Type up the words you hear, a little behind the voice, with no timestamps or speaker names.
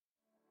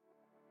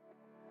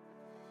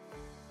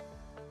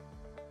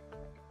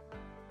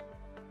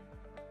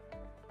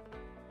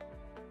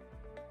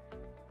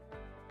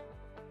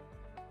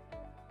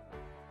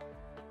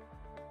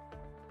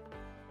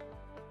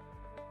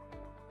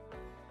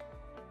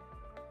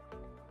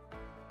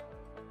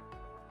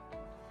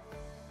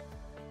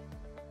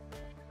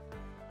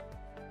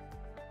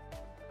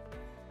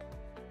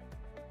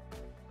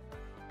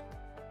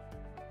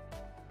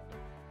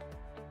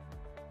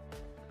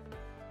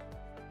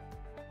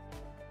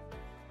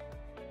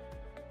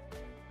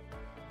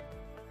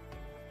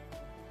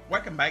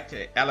Welcome back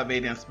to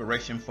Elevate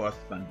Inspiration for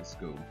Sunday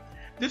School.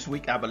 This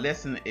week our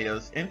lesson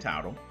is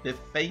entitled The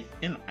Faith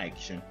in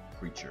Action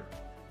Preacher.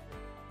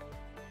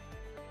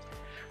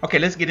 Okay,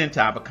 let's get into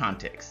our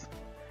context.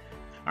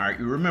 All right,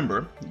 you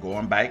remember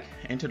going back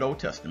into the Old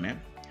Testament,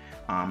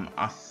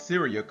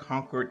 Assyria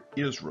conquered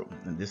Israel,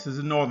 and this is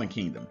the northern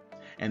kingdom.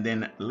 And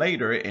then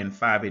later in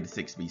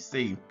 586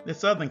 BC, the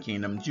southern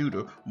kingdom,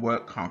 Judah, were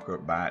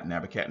conquered by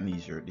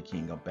Nebuchadnezzar, the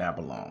king of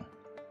Babylon.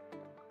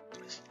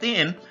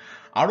 Then,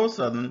 all of a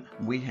sudden,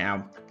 we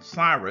have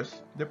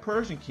Cyrus, the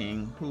Persian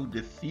king, who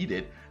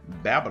defeated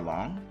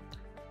Babylon,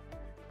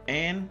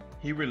 and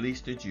he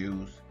released the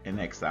Jews in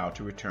exile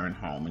to return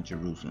home in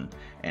Jerusalem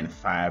in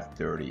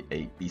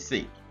 538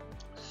 BC.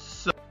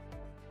 So,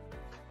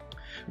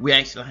 we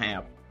actually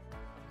have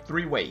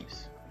three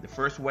waves. The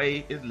first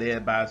wave is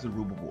led by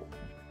Zerubbabel.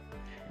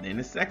 And then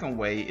the second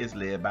wave is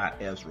led by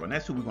Ezra, and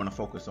that's who we're going to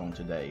focus on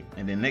today.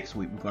 And then next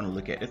week, we're going to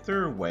look at the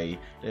third wave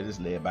that is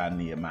led by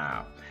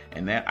Nehemiah,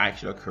 and that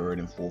actually occurred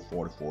in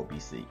 444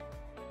 BC.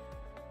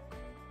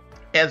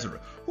 Ezra.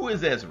 Who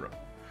is Ezra?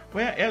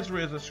 Well,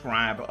 Ezra is a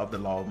scribe of the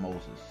law of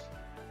Moses.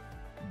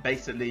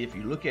 Basically, if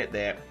you look at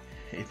that,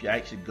 if you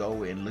actually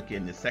go and look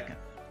in the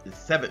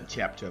seventh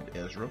chapter of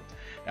Ezra,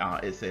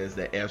 it says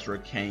that Ezra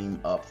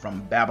came up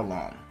from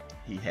Babylon.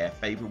 He had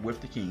favor with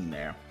the king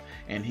there,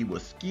 and he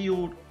was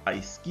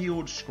a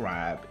skilled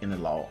scribe in the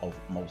law of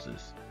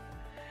Moses.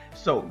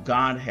 So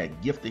God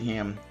had gifted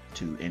him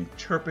to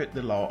interpret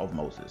the law of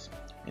Moses,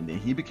 and then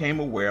he became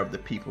aware of the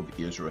people of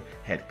Israel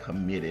had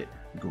committed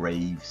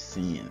grave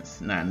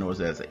sins. Now notice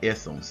there's an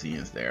S on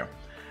sins there.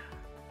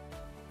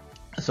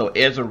 So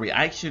Ezra's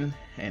reaction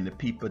and the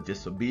people's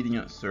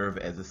disobedience serve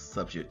as a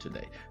subject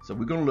today. So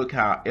we're going to look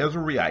how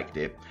Ezra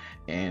reacted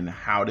and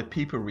how the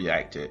people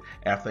reacted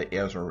after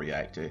Ezra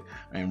reacted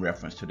in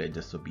reference to their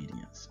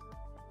disobedience.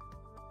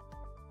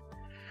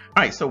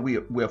 All right, so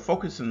we're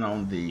focusing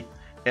on the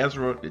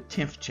Ezra, the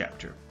 10th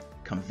chapter,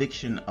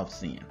 conviction of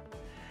sin.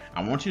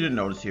 I want you to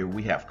notice here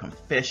we have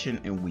confession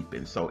and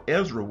weeping. So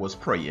Ezra was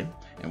praying,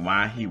 and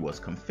while he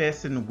was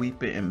confessing,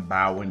 weeping, and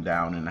bowing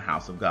down in the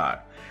house of God.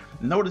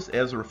 Notice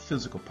Ezra's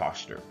physical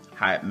posture,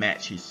 how it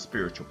matched his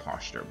spiritual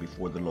posture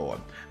before the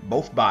Lord.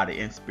 Both body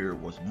and spirit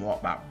was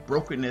marked by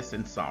brokenness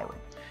and sorrow.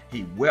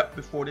 He wept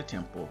before the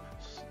temple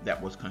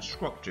that was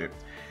constructed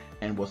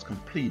and was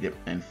completed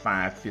in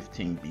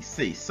 515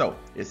 BC. So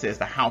it says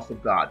the house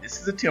of God.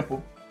 This is a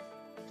temple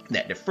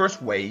that the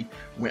first wave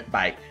went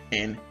back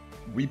and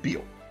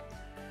rebuilt.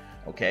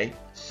 Okay,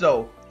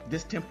 so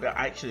this temple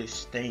actually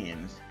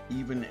stands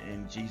even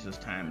in Jesus'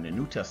 time in the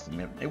New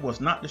Testament. It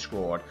was not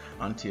destroyed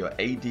until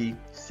AD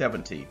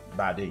 70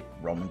 by the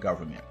Roman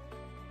government.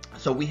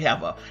 So we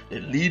have the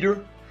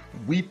leader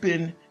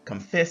weeping,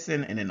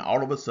 confessing, and then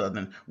all of a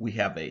sudden we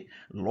have a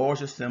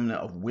large assembly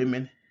of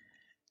women,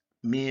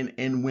 men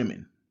and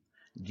women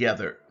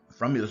gathered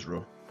from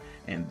Israel,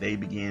 and they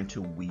began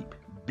to weep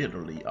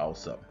bitterly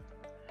also.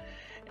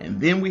 And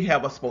then we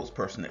have a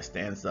spokesperson that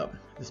stands up.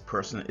 This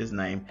person is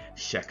named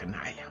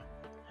Shechaniah.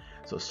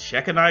 So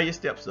Shechaniah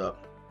steps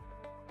up,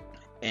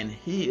 and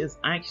he is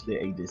actually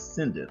a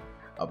descendant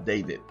of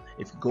David.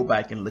 If you go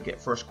back and look at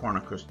 1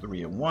 Chronicles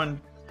 3:1,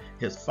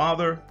 his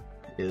father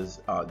is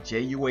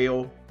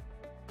Jeuel,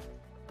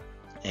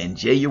 and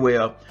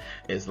Jeuel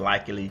is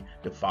likely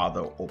the father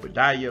of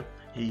Obadiah.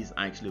 He's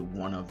actually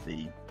one of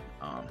the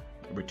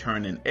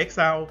returning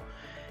exile.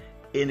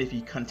 And if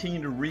you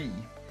continue to read,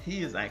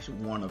 he is actually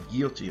one of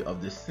guilty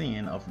of the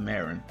sin of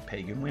marrying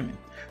pagan women.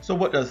 So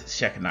what does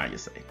Shechaniah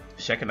say?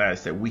 Shechaniah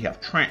said, we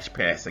have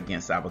trespassed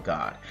against our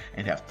God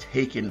and have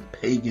taken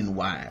pagan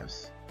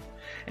wives.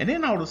 And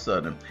then all of a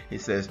sudden,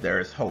 it says there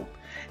is hope.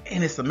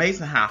 And it's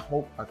amazing how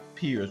hope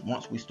appears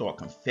once we start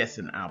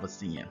confessing our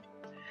sin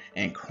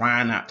and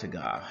crying out to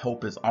God.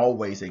 Hope is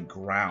always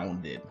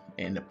grounded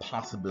in the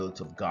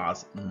possibility of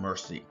God's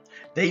mercy.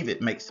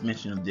 David makes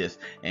mention of this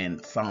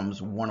in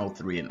Psalms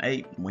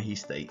 103:8 when he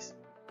states,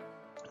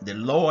 the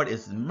Lord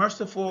is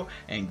merciful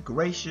and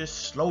gracious,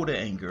 slow to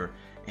anger,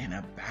 and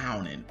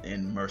abounding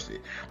in mercy.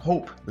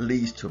 Hope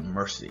leads to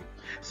mercy.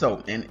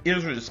 So in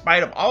Israel,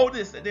 despite of all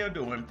this that they're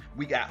doing,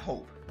 we got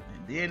hope.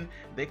 And then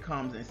they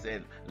comes and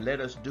said, let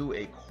us do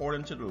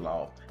according to the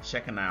law.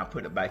 Shechaniah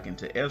put it back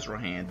into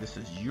Ezra's hand. This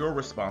is your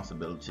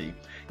responsibility,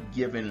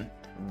 giving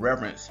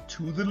reverence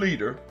to the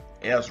leader,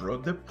 Ezra,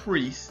 the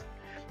priest,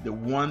 the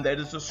one that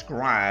is a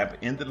scribe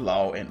in the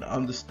law, and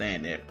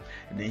understand it.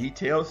 And then he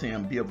tells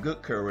him, be of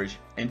good courage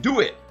and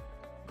do it.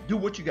 Do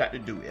what you got to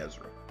do,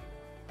 Ezra.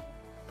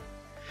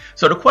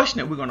 So the question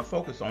that we're going to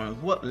focus on is,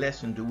 what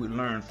lesson do we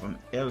learn from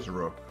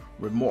Ezra's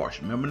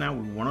remorse? Remember now,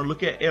 we want to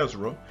look at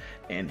Ezra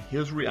and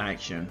his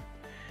reaction,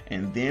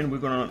 and then we're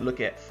going to look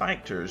at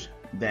factors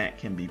that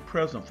can be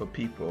present for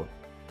people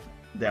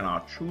that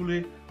are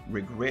truly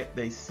regret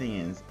their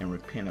sins and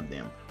repent of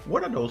them.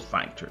 What are those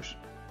factors?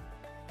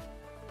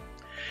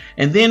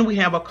 And then we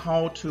have a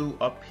call to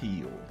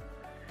appeal.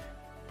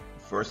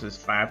 Verses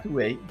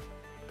 5-8.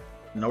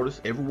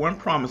 Notice everyone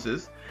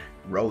promises,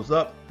 rose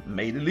up,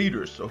 made the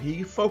leaders. So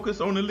he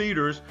focused on the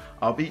leaders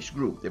of each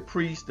group, the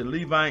priests, the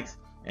Levites,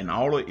 and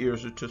all of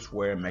Israel to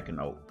swear and make an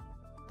oath.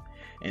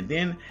 And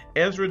then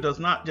Ezra does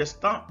not just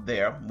stop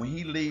there. When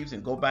he leaves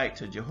and go back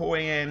to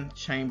Jehoiakim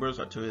chambers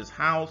or to his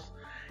house,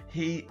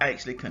 he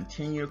actually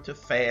continued to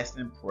fast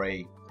and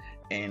pray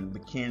and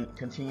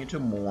continue to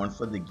mourn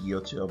for the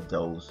guilty of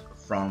those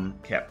from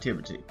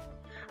captivity.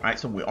 All right,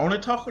 so we're only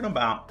talking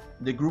about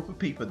the group of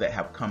people that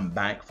have come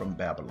back from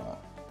Babylon.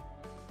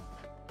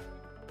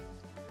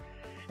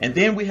 And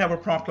then we have a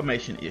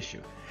proclamation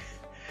issue.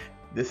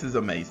 This is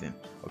amazing,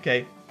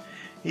 okay?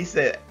 He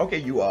said, okay,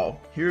 you all,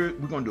 here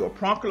we're going to do a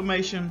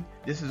proclamation.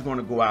 This is going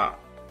to go out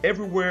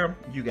everywhere.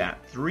 You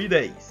got 3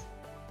 days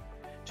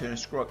to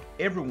instruct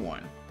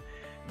everyone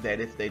that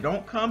if they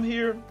don't come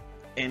here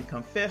and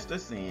confess their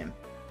sin,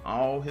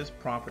 all his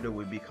property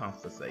will be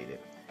confiscated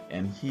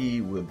and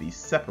he will be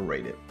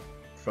separated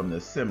from the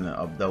assembly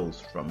of those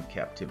from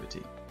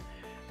captivity.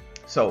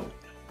 So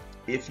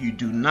if you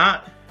do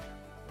not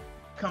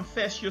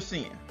confess your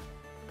sin,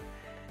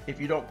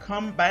 if you don't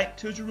come back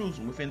to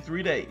Jerusalem within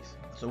 3 days,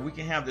 so we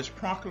can have this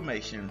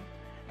proclamation,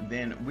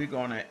 then we're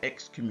going to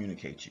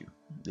excommunicate you.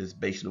 This is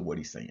basically what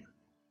he's saying.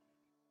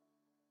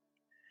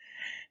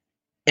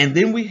 And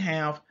then we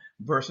have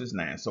verses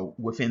 9. So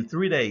within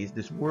 3 days,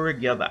 this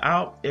word gather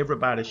out,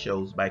 everybody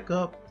shows back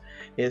up.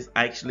 It's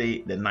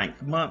actually the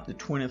 9th month, the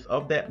 20th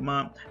of that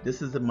month.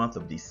 This is the month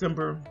of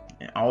December,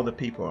 and all the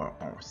people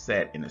are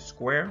sat in a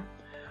square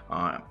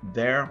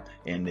there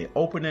in the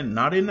opening,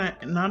 not in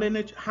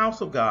the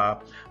house of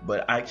God,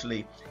 but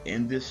actually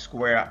in this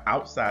square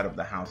outside of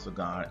the house of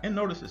God. And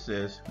notice it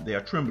says they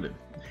are trembling.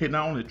 They're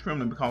not only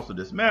trembling because of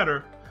this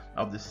matter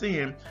of the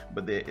sin,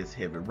 but there is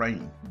heavy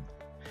rain.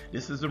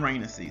 This is the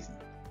rainy season,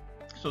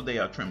 so they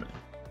are trembling.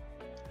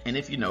 And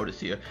if you notice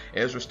here,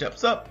 Ezra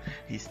steps up,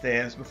 he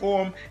stands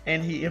before them,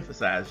 and he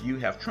emphasizes, you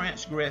have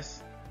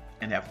transgressed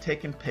and have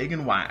taken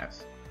pagan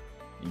wives,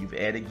 and you've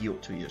added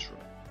guilt to Israel.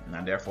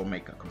 Now therefore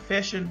make a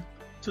confession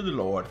to the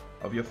Lord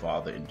of your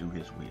father and do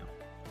his will.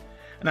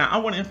 Now I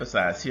want to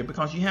emphasize here,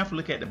 because you have to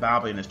look at the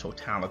Bible in its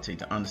totality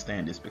to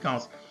understand this,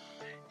 because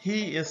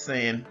he is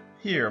saying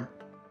here,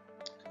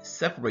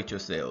 separate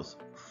yourselves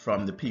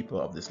from the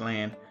people of this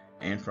land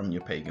and from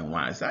your pagan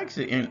wives. It's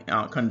actually in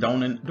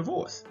condoning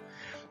divorce.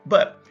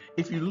 But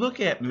if you look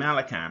at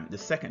Malachi, the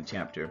 2nd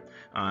chapter,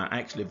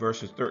 actually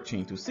verses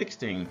 13 through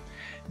 16,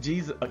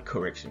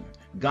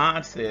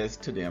 God says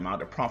to them,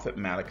 the prophet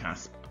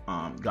Malachi,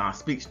 God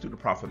speaks to the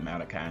prophet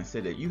Malachi and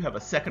said that you have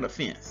a second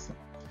offense.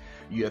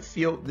 You have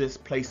filled this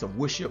place of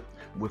worship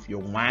with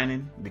your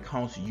whining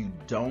because you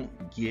don't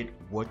get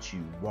what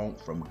you want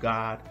from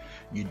God.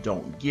 You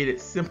don't get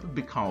it simply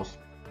because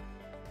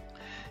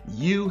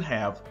you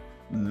have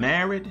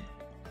married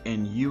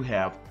and you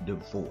have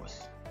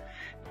divorced.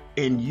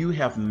 And you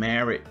have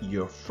married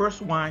your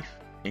first wife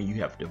and you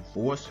have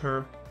divorced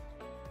her.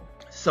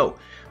 So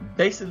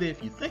basically,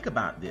 if you think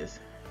about this,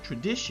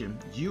 tradition,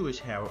 Jewish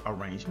have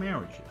arranged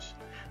marriages.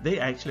 They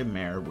actually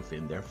marry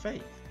within their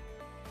faith.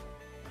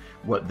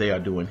 What they are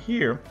doing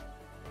here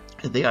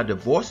is they are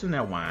divorcing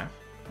their wife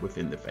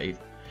within the faith,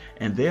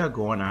 and they are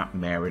going out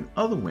marrying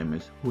other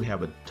women who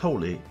have a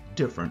totally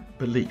different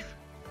belief.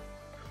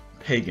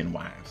 Pagan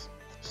wives.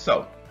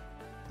 So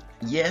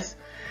yes,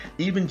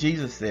 even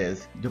Jesus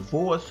says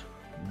divorce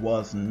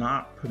was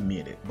not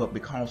permitted, but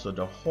because of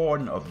the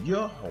hardening of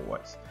your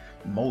hearts,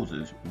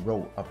 Moses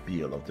wrote a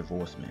bill of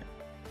divorcement.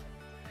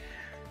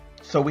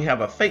 So we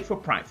have a faithful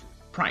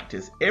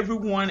practice.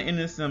 Everyone in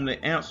the assembly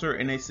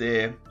answered and they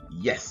said,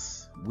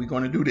 yes, we're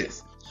going to do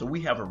this. So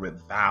we have a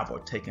revival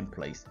taking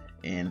place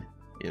in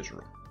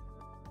Israel.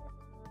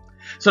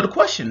 So the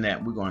question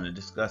that we're going to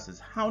discuss is,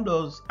 how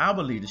does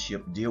our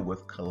leadership deal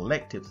with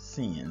collective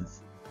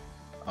sins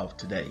of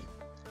today?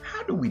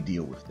 How do we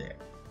deal with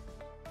that?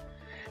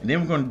 And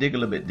then we're going to dig a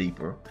little bit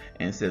deeper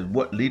and says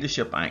what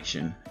leadership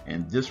action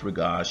in this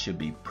regard should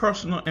be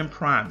personal and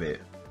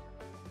private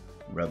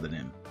rather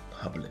than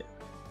public.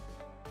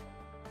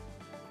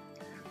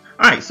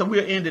 All right, so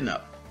we're ending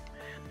up.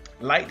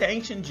 Like the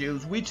ancient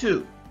Jews, we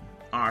too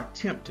are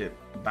tempted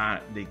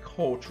by the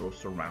cultural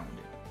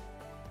surrounding.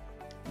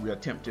 We are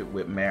tempted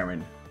with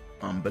marrying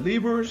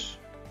unbelievers.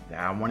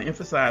 Now I want to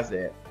emphasize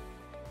that,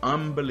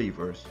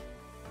 unbelievers,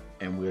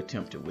 and we're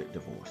tempted with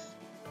divorce.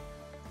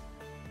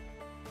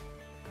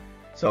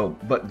 So,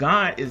 but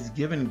God is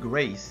giving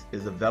grace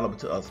is available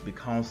to us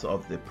because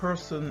of the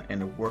person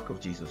and the work of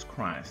Jesus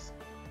Christ.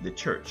 The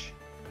church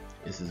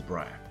is his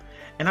bride.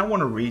 And I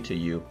want to read to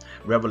you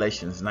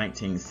Revelations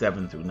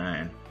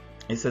 19:7-9.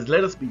 It says,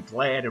 let us be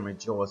glad and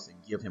rejoice and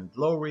give him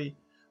glory,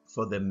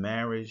 for the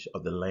marriage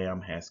of the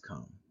Lamb has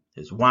come.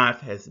 His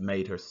wife has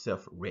made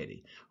herself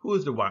ready. Who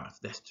is the wife?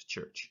 That's the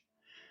church.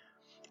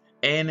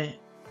 And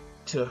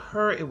to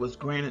her it was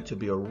granted to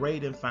be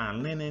arrayed in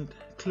fine linen,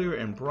 clear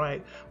and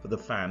bright, for the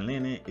fine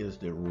linen is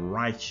the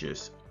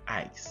righteous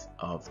acts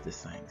of the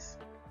saints.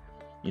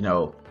 You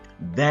know,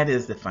 that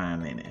is the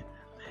fine linen.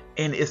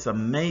 And it's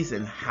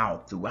amazing how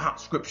throughout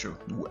Scripture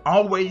we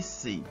always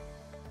see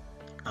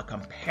a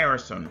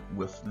comparison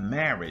with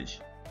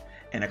marriage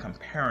and a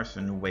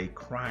comparison the way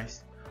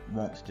Christ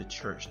wants the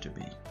church to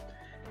be.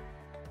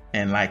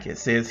 And like it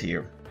says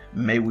here,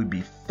 may we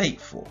be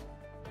faithful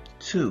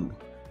to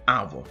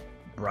our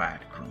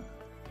bridegroom.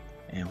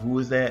 And who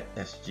is that?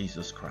 That's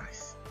Jesus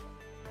Christ.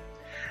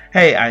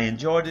 Hey, I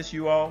enjoyed this,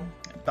 you all.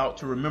 Thought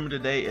to remember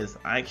today is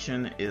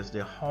action is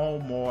the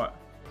hallmark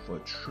for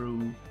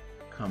true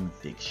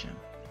conviction.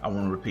 I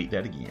want to repeat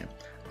that again.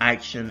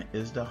 Action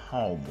is the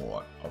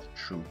hallmark of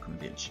true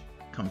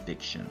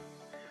conviction.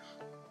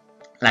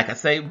 Like I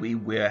say, we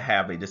will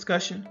have a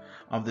discussion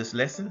of this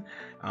lesson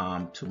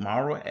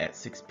tomorrow at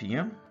 6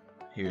 p.m.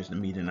 Here's the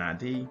meeting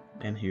ID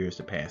and here's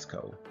the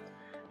passcode.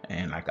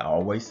 And like I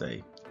always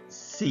say,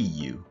 see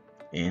you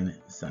in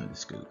Sunday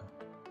school.